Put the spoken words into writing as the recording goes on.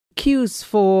queues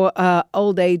for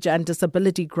old age and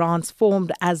disability grants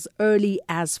formed as early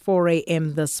as 4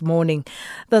 a.m. this morning.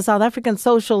 The South African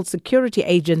Social Security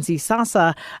Agency,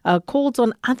 SASSA, calls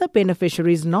on other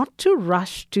beneficiaries not to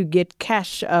rush to get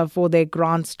cash for their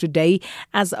grants today,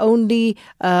 as only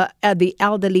the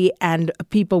elderly and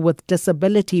people with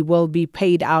disability will be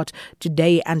paid out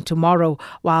today and tomorrow,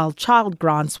 while child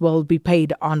grants will be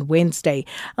paid on Wednesday.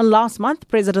 And last month,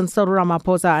 President Cyril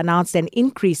Ramaphosa announced an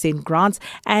increase in grants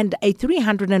and a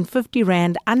 350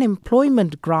 Rand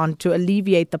unemployment grant to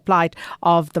alleviate the plight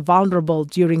of the vulnerable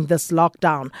during this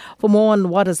lockdown. For more on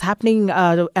what is happening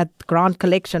at grant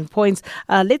collection points,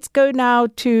 let's go now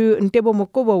to Ntebo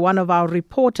Mokubo, one of our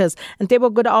reporters.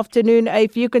 Ntebo, good afternoon.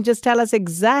 If you can just tell us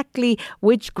exactly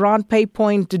which grant pay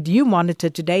point did you monitor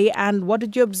today and what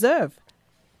did you observe?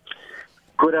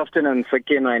 Good afternoon,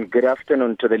 Sakina, and good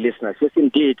afternoon to the listeners. Yes,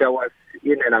 indeed, I was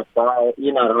in and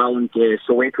around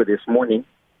Soweto this morning,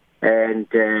 and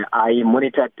I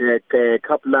monitored a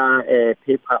couple of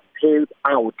pay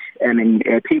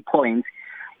points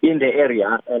in the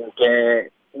area, and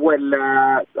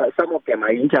some of them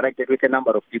I interacted with a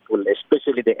number of people,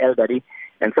 especially the elderly,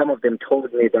 and some of them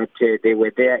told me that they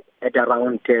were there at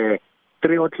around 3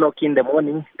 o'clock in the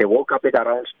morning. They woke up at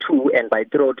around 2, and by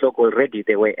 3 o'clock already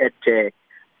they were at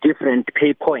different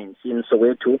pay points in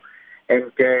Soweto,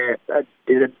 and that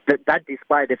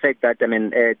despite the fact that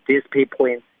these pay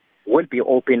points will be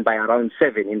open by around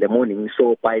 7 in the morning.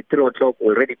 So by 3 o'clock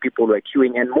already people were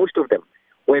queuing, and most of them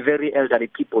were very elderly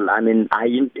people. I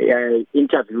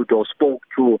interviewed or spoke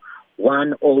to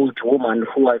one old woman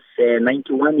who was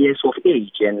 91 years of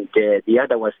age, and the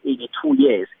other was 82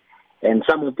 years, and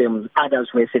some of them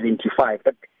others were 75.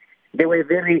 But they were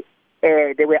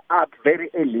they were up very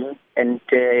early and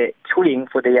queuing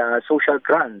for their social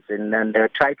grants, and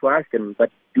try to ask them, but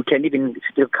you can even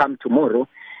still come tomorrow.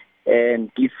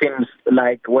 And it seems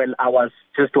like, well, I was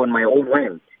just on my own way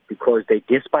because they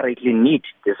desperately need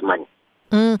this money.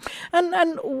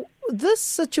 And this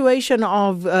situation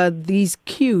of these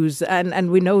queues,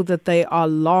 and we know that they are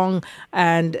long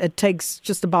and it takes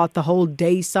just about the whole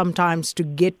day sometimes to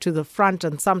get to the front,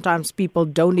 and sometimes people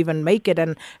don't even make it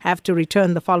and have to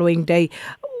return the following day.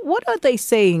 What are they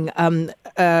saying,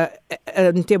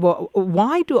 Ntebo?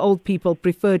 Why do old people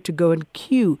prefer to go and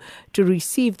queue to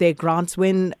receive their grants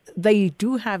when they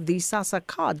do have these SASSA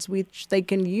cards which they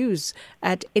can use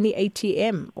at any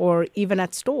ATM or even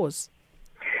at stores?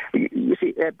 You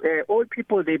see, old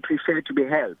people, they prefer to be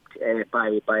helped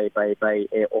by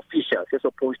officials as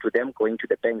opposed to them going to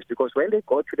the banks, because when they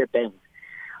go to the banks,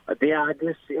 there are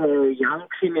these young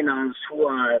criminals who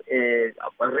are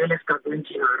really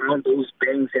scavenging around those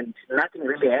banks, and nothing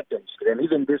really happens to them.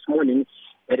 Even this morning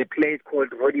at a place called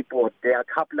Rodiport, there are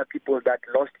a couple of people that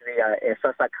lost their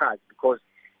SASSA cards because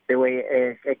there were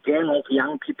a gang of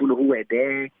young people who were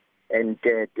there, and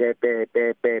they're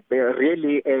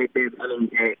really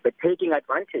taking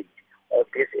advantage of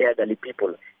these elderly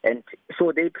people. And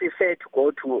so they prefer to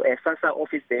go to a SASSA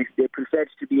office. They prefer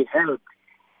to be helped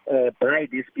by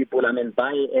these people,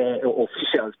 by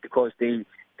officials, because they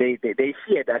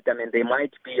fear that they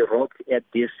might be robbed at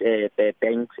these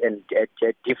banks and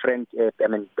at different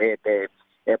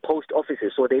post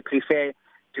offices. So they prefer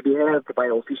to be helped by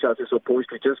officials as opposed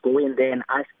to just go in there and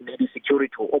ask maybe security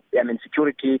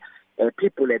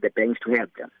people at the banks to help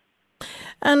them.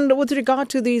 And with regard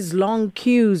to these long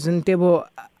queues, Ntebo,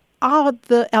 are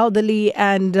the elderly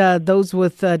and those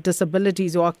with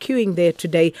disabilities who are queuing there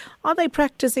today, are they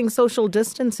practicing social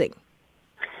distancing?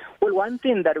 Well, one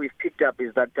thing that we've picked up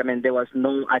is that, there was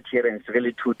no adherence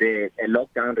really to the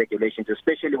lockdown regulations,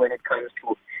 especially when it comes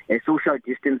to social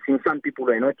distancing. Some people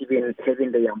were not even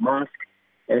having their mask,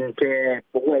 and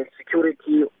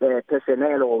security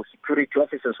personnel or security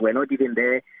officers were not even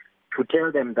there to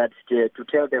tell them to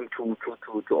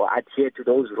adhere to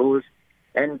those rules.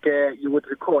 And you would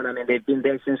recall, they've been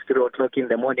there since 3 o'clock in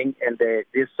the morning, and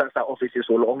these SASSA offices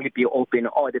will only be open,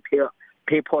 or the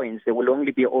pay points, they will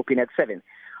only be open at 7.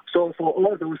 So for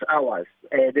all those hours,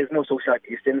 there's no social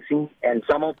distancing, and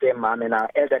some of them, are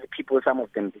elderly people, some of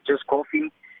them just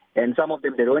coughing, and some of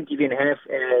them, they don't even have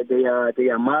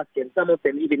their mask, and some of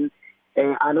them even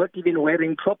are not even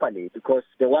wearing properly, because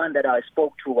the one that I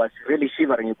spoke to was really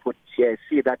shivering. You could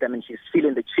see that, she's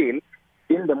feeling the chill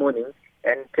in the morning.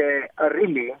 And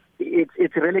really,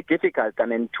 it's really difficult,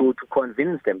 to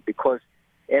convince them, because,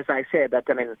 as I said, that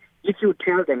if you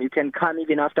tell them you can come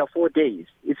even after 4 days,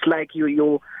 it's like you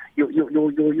on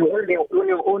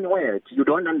your own words. You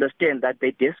don't understand that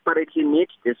they desperately need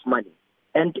this money.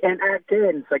 And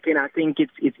again, I think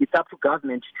it's up to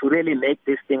government to really make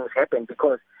these things happen,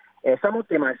 because Some of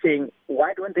them are saying,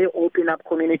 why don't they open up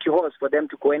community halls for them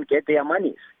to go and get their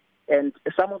monies? And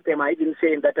some of them are even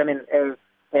saying that,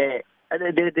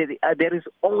 there is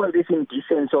all this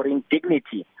indecency or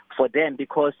indignity for them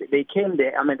because they came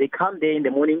there, they come there in the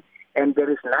morning and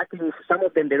there is nothing. Some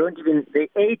of them, they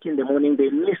ate in the morning, they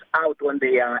miss out on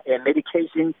their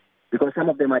medication because some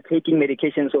of them are taking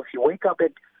medication. So if you wake up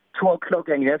at 2 o'clock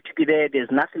and you have to be there,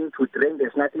 there's nothing to drink,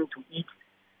 there's nothing to eat.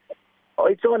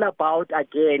 It's all about,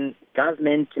 again,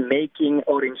 government making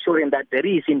or ensuring that there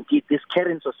is indeed this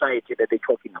caring society that they're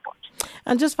talking about.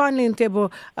 And just finally,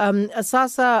 Ntebo,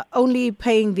 SASSA only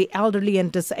paying the elderly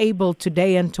and disabled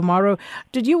today and tomorrow.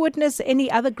 Did you witness any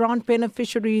other grant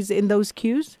beneficiaries in those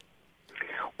queues?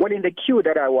 Well, in the queue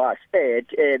that I was at,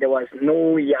 there was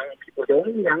no young people. The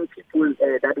only young people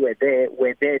that were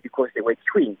there because they were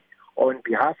queuing on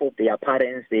behalf of their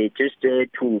parents. They just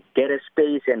to get a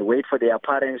space and wait for their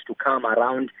parents to come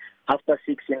around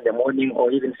 6:30 in the morning or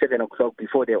even 7 o'clock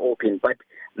before they open. But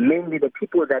mainly the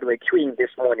people that were queuing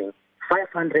this morning,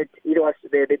 500, it was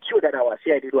the queue that I was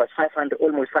here, it was 500,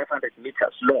 almost 500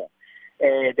 meters long.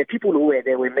 The people who were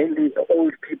there were mainly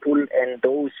old people and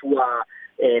those who are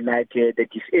the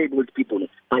disabled people.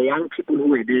 The young people who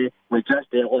were there were just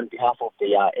there on behalf of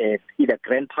their either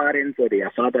grandparents or their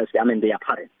fathers, their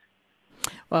parents.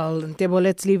 Well, Ntebo,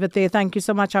 let's leave it there. Thank you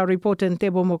so much. Our reporter,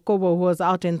 Ntebo Mokobo, who was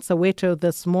out in Soweto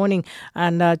this morning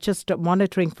and just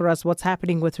monitoring for us what's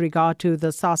happening with regard to the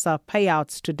SASSA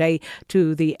payouts today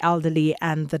to the elderly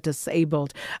and the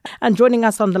disabled. And joining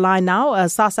us on the line now,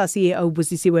 SASSA CEO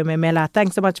Busisiwe Memela.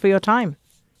 Thanks so much for your time.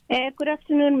 Good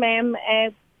afternoon, ma'am.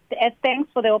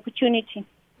 Thanks for the opportunity.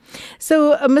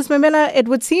 So, Ms. Memela, it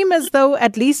would seem as though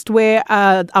at least where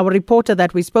our reporter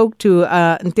that we spoke to,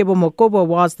 Ntebo Mokobo,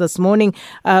 was this morning,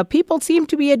 people seem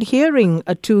to be adhering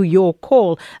to your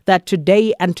call that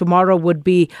today and tomorrow would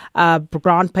be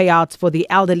grant payouts for the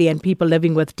elderly and people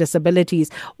living with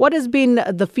disabilities. What has been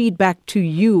the feedback to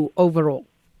you overall?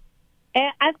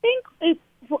 I think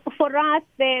for us,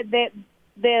 the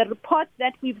report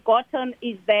that we've gotten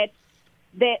is that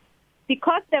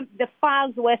because the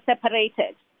files were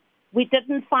separated, we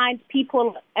didn't find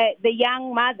people, the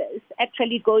young mothers,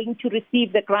 actually going to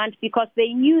receive the grant because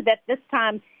they knew that this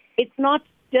time it's not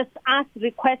just us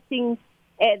requesting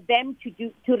them to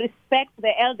respect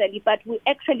the elderly, but we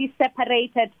actually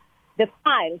separated the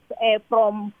files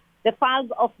from the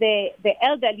files of the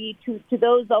elderly to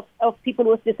those of people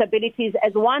with disabilities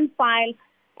as one file,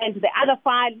 and the other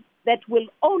file that will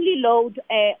only load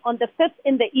on the 5th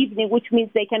in the evening, which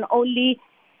means they can only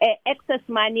access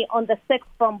money on the 6th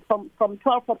from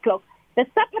 12 o'clock. The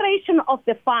separation of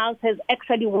the files has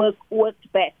actually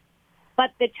worked best.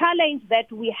 But the challenge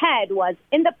that we had was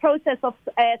in the process of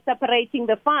separating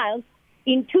the files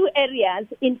in two areas,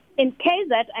 in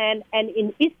KZN and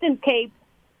in Eastern Cape,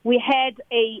 we had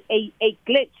a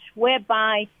glitch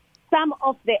whereby some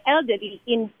of the elderly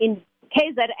in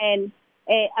KZN,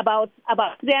 about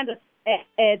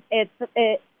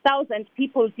 300,000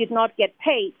 people did not get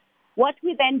paid. What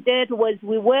we then did was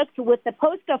we worked with the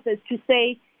post office to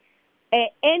say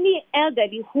any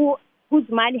elderly whose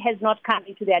money has not come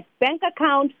into their bank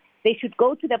account, they should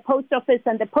go to the post office,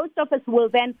 and the post office will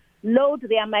then load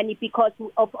their money because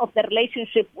of the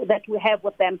relationship that we have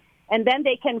with them. And then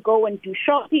they can go and do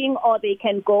shopping, or they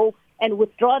can go and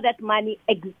withdraw that money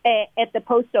at the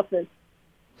post office.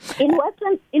 In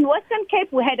Western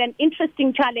Cape, we had an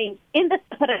interesting challenge in the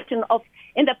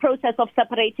process of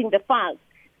separating the files.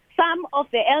 Some of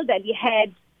the elderly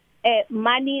had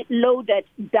money loaded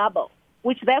double,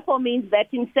 which therefore means that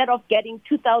instead of getting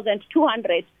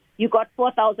 2,200, you got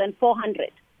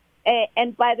 4,400.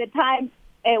 And by the time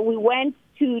we went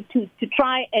to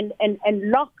try and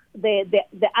lock the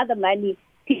other money,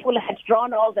 people had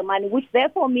drawn all the money, which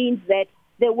therefore means that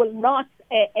they will not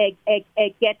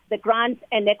get the grant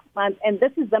next month. And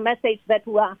this is the message that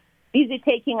we are busy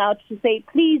taking out to say,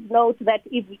 please note that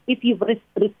if you've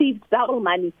received double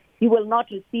money, you will not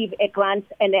receive a grant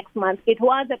next month. It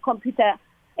was a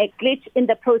glitch in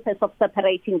the process of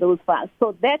separating those files.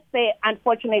 So that's the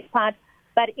unfortunate part.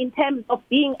 But in terms of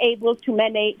being able to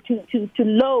manage to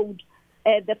load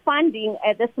the funding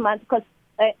this month, because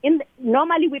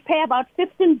normally we pay about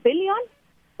 15 billion,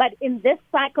 but in this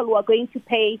cycle we're going to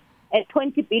pay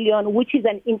 20 billion, which is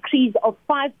an increase of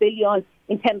 5 billion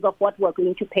in terms of what we're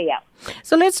going to pay out.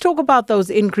 So let's talk about those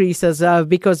increases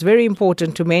because very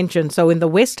important to mention. So in the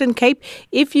Western Cape,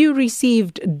 if you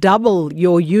received double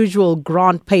your usual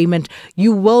grant payment,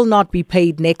 you will not be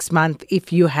paid next month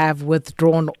if you have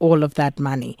withdrawn all of that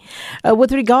money.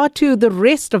 With regard to the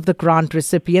rest of the grant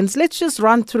recipients, let's just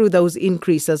run through those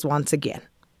increases once again.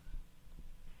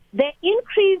 The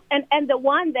increase, and the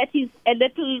one that is a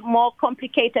little more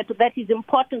complicated, that is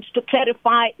important to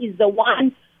clarify, is the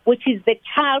one which is the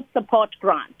child support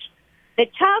grant. The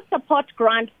child support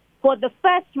grant for the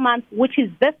first month, which is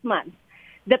this month,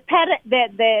 the parent,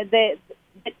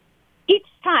 each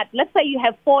child, let's say you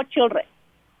have 4 children,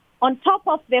 on top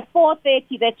of the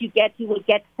 430 that you get, you will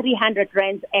get 300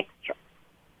 rands extra.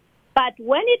 But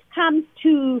when it comes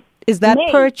to Is that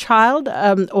May, per child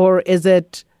or is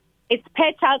it? It's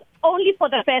per child only for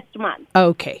the first month.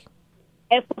 Okay.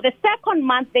 And for the second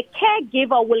month, the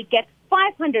caregiver will get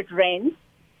 500 rands,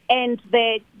 and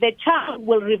the child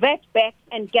will revert back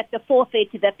and get the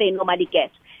 430 that they normally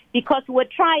get. Because we're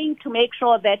trying to make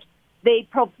sure that they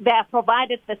are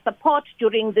provided the support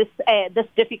during this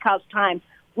difficult time,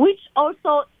 which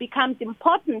also becomes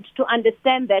important to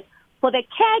understand that for the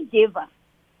caregiver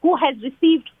who has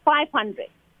received 500,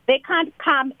 they can't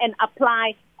come and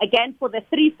apply again for the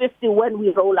 350 when we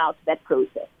roll out that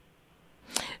process.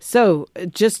 So,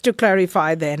 just to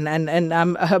clarify then, and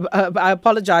I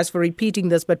apologize for repeating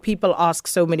this, but people ask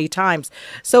so many times.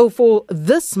 So, for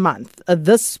this month,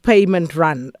 this payment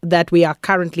run that we are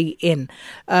currently in,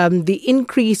 the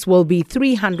increase will be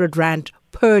 300 Rand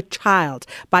per child,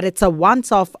 but it's a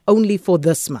once-off only for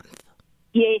this month.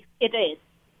 Yes, it is.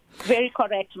 Very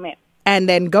correct, ma'am. And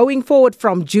then going forward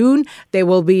from June, there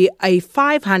will be a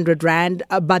 500 Rand,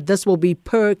 but this will be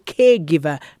per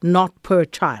caregiver, not per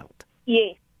child.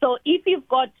 Yes. So if you've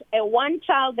got one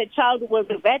child, the child will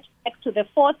revert back to the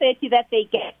 430 that they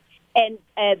get, and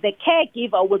the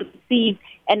caregiver will receive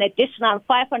an additional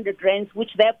 500 rands,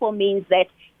 which therefore means that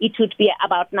it would be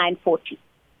about 940.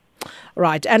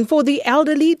 Right. And for the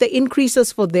elderly, the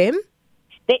increases for them?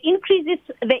 The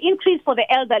increase for the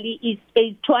elderly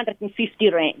is 250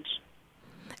 rand.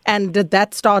 And did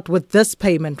that start with this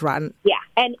payment run? Yeah,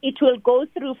 and it will go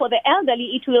through for the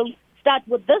elderly. It will start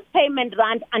with this payment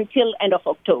run until end of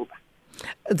October.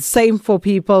 Same for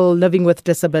people living with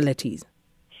disabilities?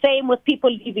 Same with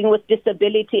people living with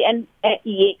disability, and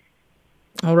yes.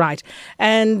 All right.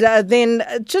 And then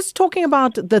just talking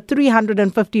about the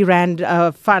 350 Rand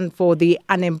fund for the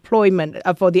unemployment,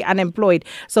 for the unemployed.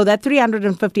 So that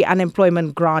 350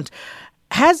 unemployment grant,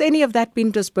 has any of that been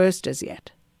dispersed as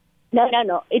yet?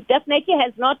 No. It definitely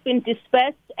has not been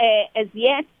dispersed as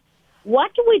yet.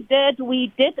 What we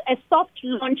did a soft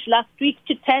launch last week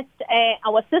to test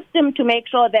our system to make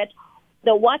sure that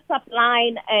the WhatsApp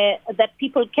line that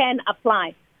people can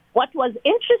apply. What was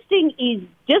interesting is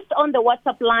just on the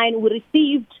WhatsApp line, we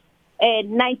received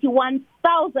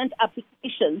 91,000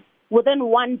 applications within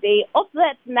one day. Of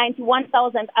that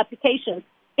 91,000 applications,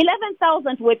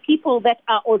 11,000 were people that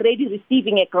are already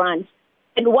receiving a grant.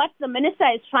 And what the minister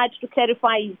has tried to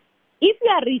clarify is, if you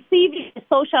are receiving a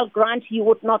social grant, you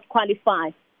would not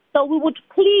qualify. So we would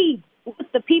plead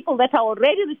with the people that are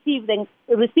already receiving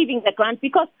the grant,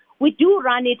 because we do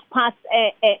run it past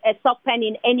a SOCPAN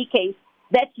in any case,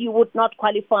 that you would not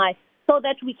qualify, so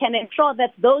that we can ensure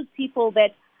that those people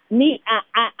that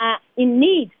are in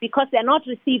need, because they're not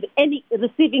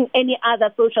receiving any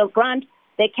other social grant,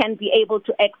 they can be able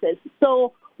to access.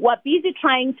 So we're busy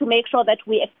trying to make sure that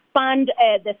we expand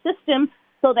the system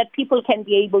so that people can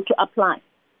be able to apply.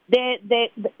 The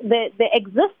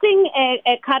existing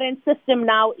current system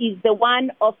now is the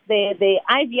one of the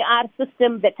IVR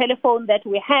system, the telephone that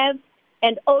we have,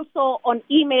 and also on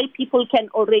email people can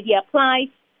already apply.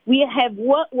 We're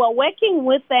working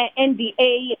with the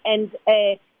NDA and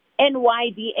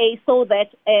NYDA so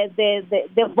that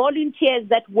the volunteers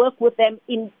that work with them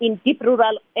in deep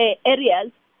rural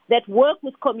areas that work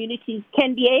with communities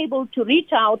can be able to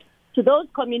reach out to those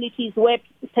communities where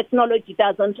technology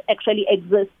doesn't actually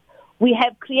exist. We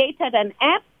have created an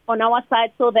app on our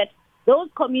side so that those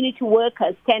community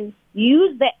workers can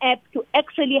use the app to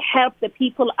actually help the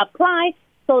people apply,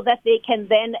 so that they can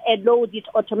then load it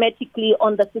automatically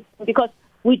on the system, because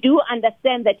we do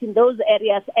understand that in those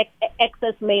areas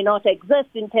access may not exist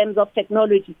in terms of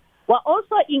technology. We're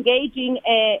also engaging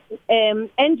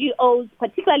NGOs,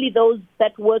 particularly those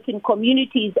that work in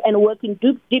communities and work in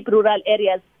deep rural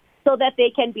areas, so that they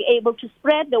can be able to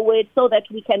spread the word, so that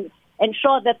we can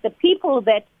ensure that the people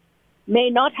that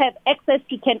may not have access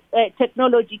to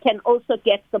technology can also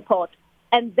get support.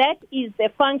 And that is the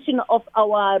function of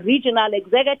our regional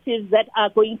executives that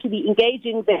are going to be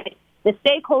engaging the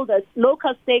stakeholders,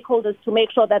 local stakeholders, to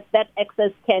make sure that that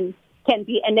access can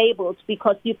be enabled,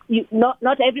 because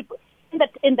not every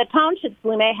in the townships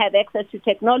we may have access to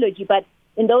technology, but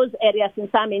in those areas, in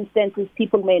some instances,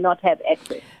 people may not have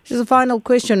access. Just a final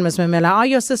question, Ms. Mamela. Are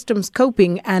your systems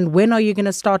coping, and when are you going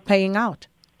to start paying out?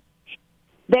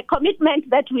 The commitment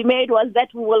that we made was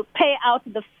that we will pay out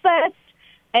the first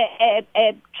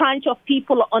a tranche of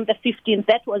people on the 15th.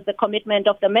 That was the commitment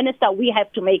of the minister. We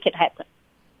have to make it happen.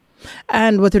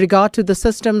 And with regard to the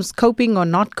systems coping or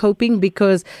not coping,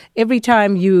 because every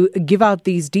time you give out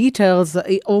these details,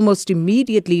 almost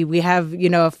immediately we have,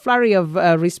 a flurry of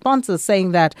responses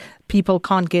saying that people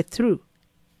can't get through.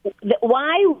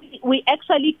 Why we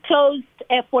actually closed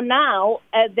for now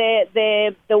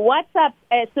the WhatsApp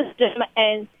system,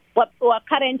 and what we are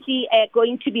currently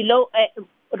going to be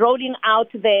rolling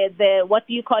out the what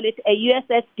do you call it, a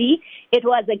USSD. It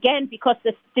was again because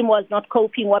the system was not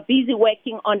coping. We're busy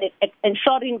working on it,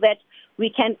 ensuring that we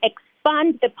can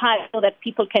expand the part so that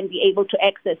people can be able to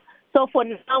access. So for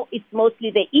now, it's mostly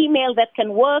the email that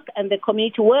can work and the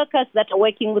community workers that are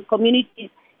working with communities.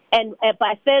 And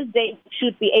by Thursday, we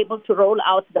should be able to roll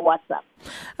out the WhatsApp.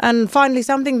 And finally,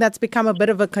 something that's become a bit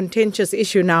of a contentious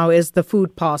issue now is the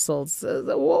food parcels.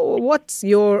 What's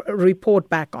your report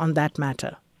back on that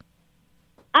matter?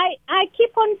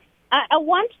 I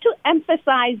want to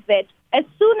emphasize that as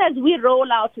soon as we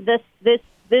roll out this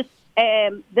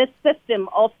system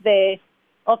of the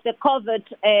COVID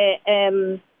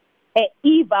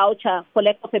e-voucher, for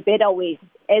lack of a better way,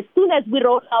 as soon as we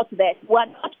roll out that, we're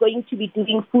not going to be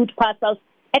doing food parcels,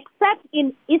 except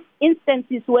in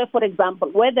instances where, for example,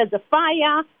 where there's a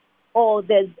fire or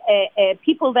there's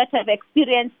people that have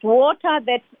experienced water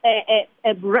that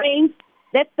rains.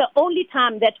 That's the only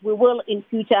time that we will in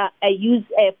future use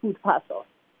food parcels.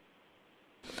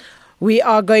 We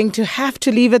are going to have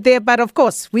to leave it there, but of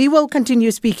course, we will continue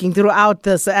speaking throughout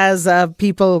this as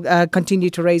people continue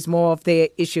to raise more of their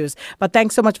issues. But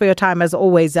thanks so much for your time, as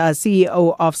always,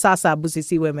 CEO of SASSA,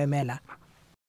 Busisiwe Memela.